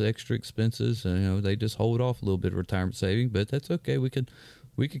all those extra expenses. And, you know, they just hold off a little bit of retirement saving, but that's okay. We can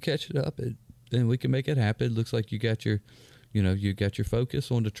catch it up and we can make it happen. It looks like you got your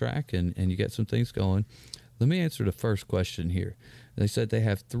focus on the track and you got some things going. Let me answer the first question here. They said they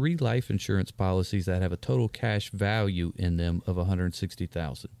have 3 life insurance policies that have a total cash value in them of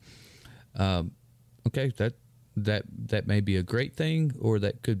 $160,000. Okay, that may be a great thing or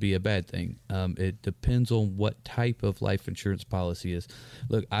that could be a bad thing. It depends on what type of life insurance policy is.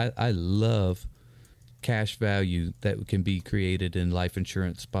 Look, I love cash value that can be created in life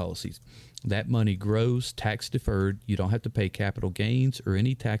insurance policies. That money grows tax deferred. You don't have to pay capital gains or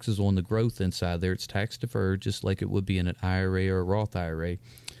any taxes on the growth inside there. It's tax deferred just like it would be in an IRA or a Roth IRA.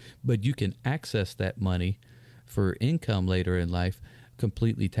 But you can access that money for income later in life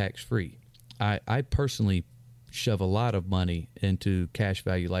completely tax free. I personally shove a lot of money into cash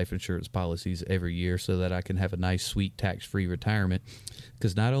value life insurance policies every year so that I can have a nice, sweet, tax-free retirement.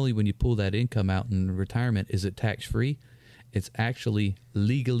 Because not only when you pull that income out in retirement is it tax-free, it's actually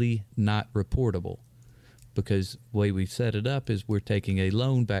legally not reportable. Because the way we set it up is we're taking a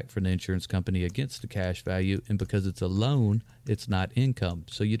loan back from the insurance company against the cash value, and because it's a loan, it's not income.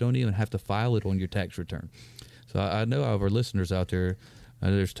 So you don't even have to file it on your tax return. So I know our listeners out there,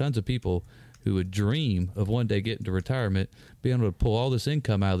 there's tons of people who would dream of one day getting to retirement, being able to pull all this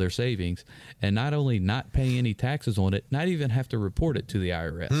income out of their savings, and not only not paying any taxes on it, not even have to report it to the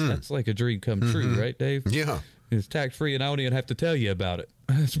IRS. That's like a dream come true, right, Dave? Yeah. It's tax-free, and I don't even have to tell you about it.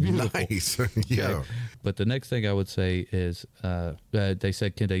 It's beautiful. Nice. Yeah. Okay. But the next thing I would say is they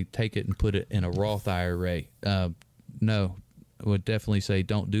said, can they take it and put it in a Roth IRA? No. I would definitely say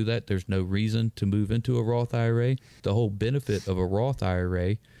don't do that. There's no reason to move into a Roth IRA. The whole benefit of a Roth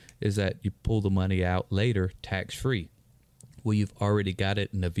IRA is that you pull the money out later tax-free. Well, you've already got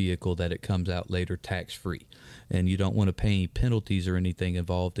it in a vehicle that it comes out later tax-free. And you don't want to pay any penalties or anything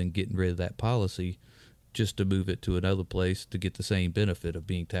involved in getting rid of that policy just to move it to another place to get the same benefit of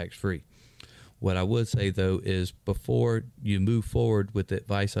being tax-free. What I would say, though, is before you move forward with the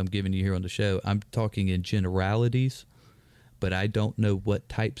advice I'm giving you here on the show, I'm talking in generalities, but I don't know what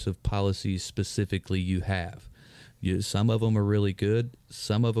types of policies specifically you have. Some of them are really good.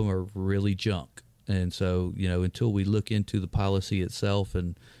 Some of them are really junk. And so, until we look into the policy itself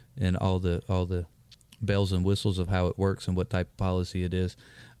and all the bells and whistles of how it works and what type of policy it is,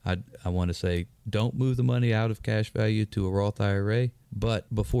 I want to say don't move the money out of cash value to a Roth IRA.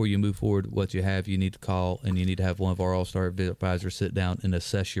 But before you move forward, what you have, you need to call and you need to have one of our All-Star advisors sit down and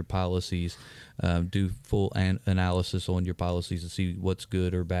assess your policies, do full analysis on your policies and see what's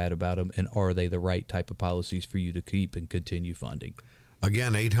good or bad about them, and are they the right type of policies for you to keep and continue funding.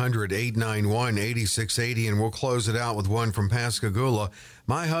 Again, 800-891-8680, and we'll close it out with one from Pascagoula.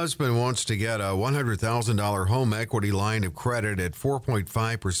 My husband wants to get a $100,000 home equity line of credit at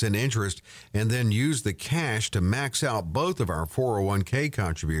 4.5% interest and then use the cash to max out both of our 401k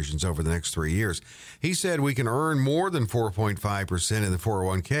contributions over the next 3 years. He said we can earn more than 4.5% in the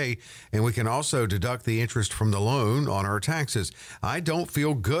 401k, and we can also deduct the interest from the loan on our taxes. I don't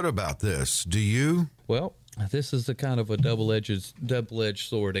feel good about this. Do you? Well, this is the kind of a double-edged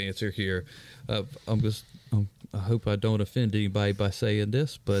sword answer here. I hope I don't offend anybody by saying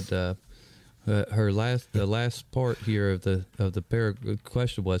this, but the last part here of the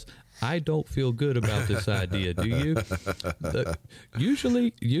question was, I don't feel good about this idea. Do you?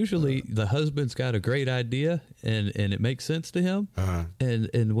 Usually the husband's got a great idea and it makes sense to him. Uh-huh.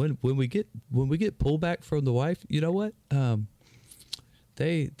 And when we get pullback from the wife, you know what?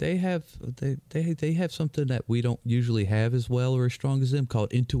 They have something that we don't usually have as well or as strong as them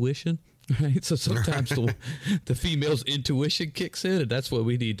called intuition, right? So sometimes the female's intuition kicks in, and that's what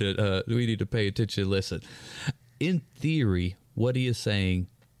we need to pay attention and listen. In theory, what he is saying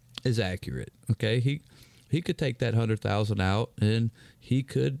is accurate. Okay, he could take that 100,000 out, and he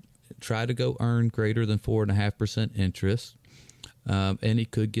could try to go earn greater than 4.5% interest, and he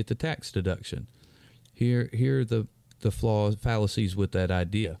could get the tax deduction. Here are the fallacies with that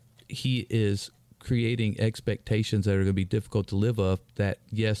idea. He is creating expectations that are going to be difficult to live up. That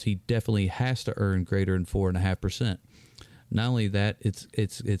yes, he definitely has to earn greater than 4.5%. Not only that, it's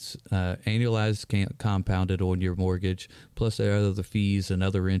annualized, compounded on your mortgage, plus there are other fees and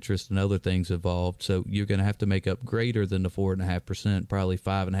other interest and other things involved. So you're going to have to make up greater than the 4.5%, probably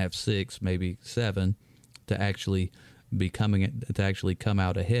 5.5, 6, maybe 7, to actually come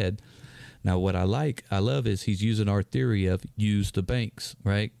out ahead. Now, what I love is he's using our theory of use the banks,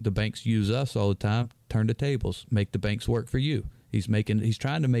 right? The banks use us all the time. Turn the tables, make the banks work for you. He's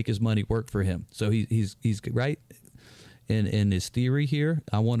trying to make his money work for him. So he's right in his theory here.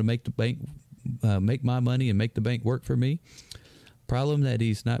 I want to make the bank make my money and make the bank work for me. Problem that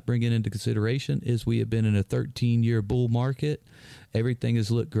he's not bringing into consideration is we have been in a 13-year bull market. Everything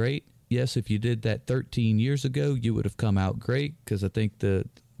has looked great. Yes, if you did that 13 years ago, you would have come out great, because I think the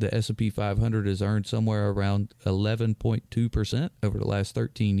S&P 500 has earned somewhere around 11.2% over the last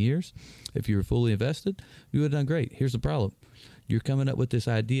 13 years. If you were fully invested, you would have done great. Here's the problem. You're coming up with this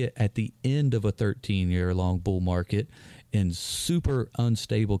idea at the end of a 13-year-long bull market in super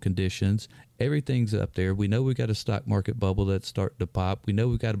unstable conditions. Everything's up there. We know we've got a stock market bubble that's starting to pop. We know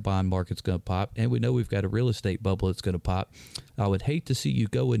we've got a bond market that's going to pop. And we know we've got a real estate bubble that's going to pop. I would hate to see you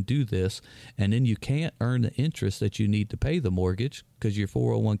go and do this, and then you can't earn the interest that you need to pay the mortgage because your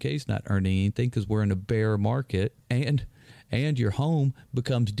 401k is not earning anything because we're in a bear market, and your home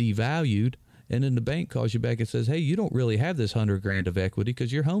becomes devalued. And then the bank calls you back and says, hey, you don't really have this $100,000 of equity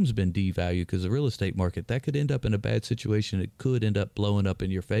because your home's been devalued because of the real estate market. That could end up in a bad situation. It could end up blowing up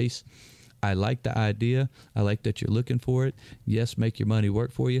in your face. I like the idea. I like that you're looking for it. Yes, make your money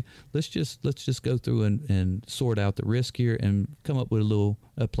work for you. Let's just go through and sort out the risk here and come up with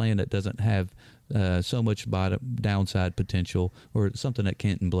a plan that doesn't have so much downside potential or something that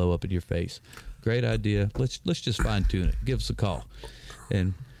can't blow up in your face. Great idea. Let's just fine tune it. Give us a call.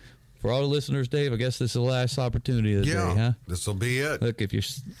 And for all the listeners, Dave, I guess this is the last opportunity of the day, huh? This will be it. Look, if you're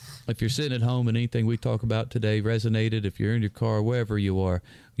sitting at home and anything we talk about today resonated, if you're in your car, wherever you are,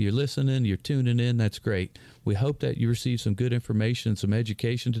 you're listening, you're tuning in, that's great. We hope that you receive some good information, some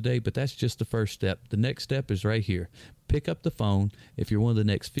education today, but that's just the first step. The next step is right here. Pick up the phone. If you're one of the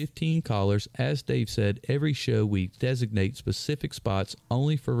next 15 callers, as Dave said, every show we designate specific spots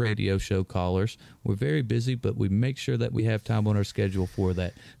only for radio show callers. We're very busy, but we make sure that we have time on our schedule for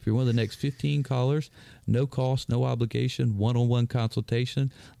that. If you're one of the next 15 callers, no cost, no obligation, one-on-one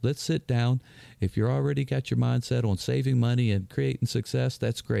consultation. Let's sit down. If you're already got your mindset on saving money and creating success,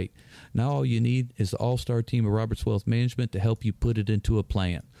 that's great. Now all you need is the all-star team of Roberts Wealth Management to help you put it into a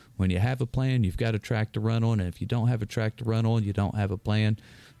plan. When you have a plan, you've got a track to run on, and if you don't have a track to run on, you don't have a plan,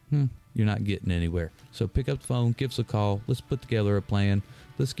 you're not getting anywhere. So pick up the phone, give us a call. Let's put together a plan.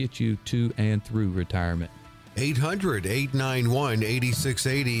 Let's get you to and through retirement.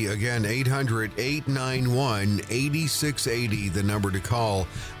 800-891-8680. Again, 800-891-8680, the number to call.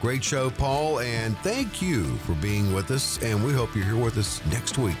 Great show, Paul, and thank you for being with us, and we hope you're here with us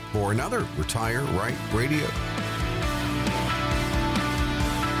next week for another Retire Right Radio.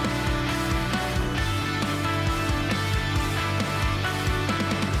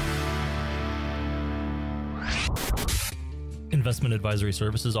 Investment advisory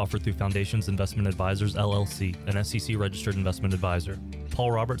services offered through Foundations Investment Advisors, LLC, an SEC-registered investment advisor.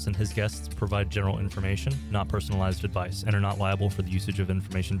 Paul Roberts and his guests provide general information, not personalized advice, and are not liable for the usage of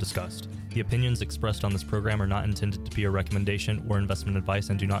information discussed. The opinions expressed on this program are not intended to be a recommendation or investment advice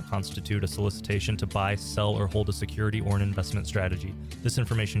and do not constitute a solicitation to buy, sell, or hold a security or an investment strategy. This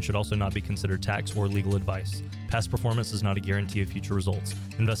information should also not be considered tax or legal advice. Past performance is not a guarantee of future results.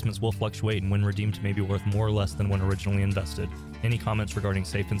 Investments will fluctuate and when redeemed may be worth more or less than when originally invested. Any comments regarding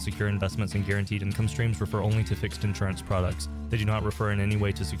safe and secure investments and guaranteed income streams refer only to fixed insurance products. They do not refer in any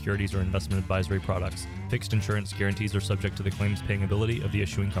way to securities or investment advisory products. Fixed insurance guarantees are subject to the claims paying ability of the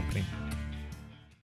issuing company.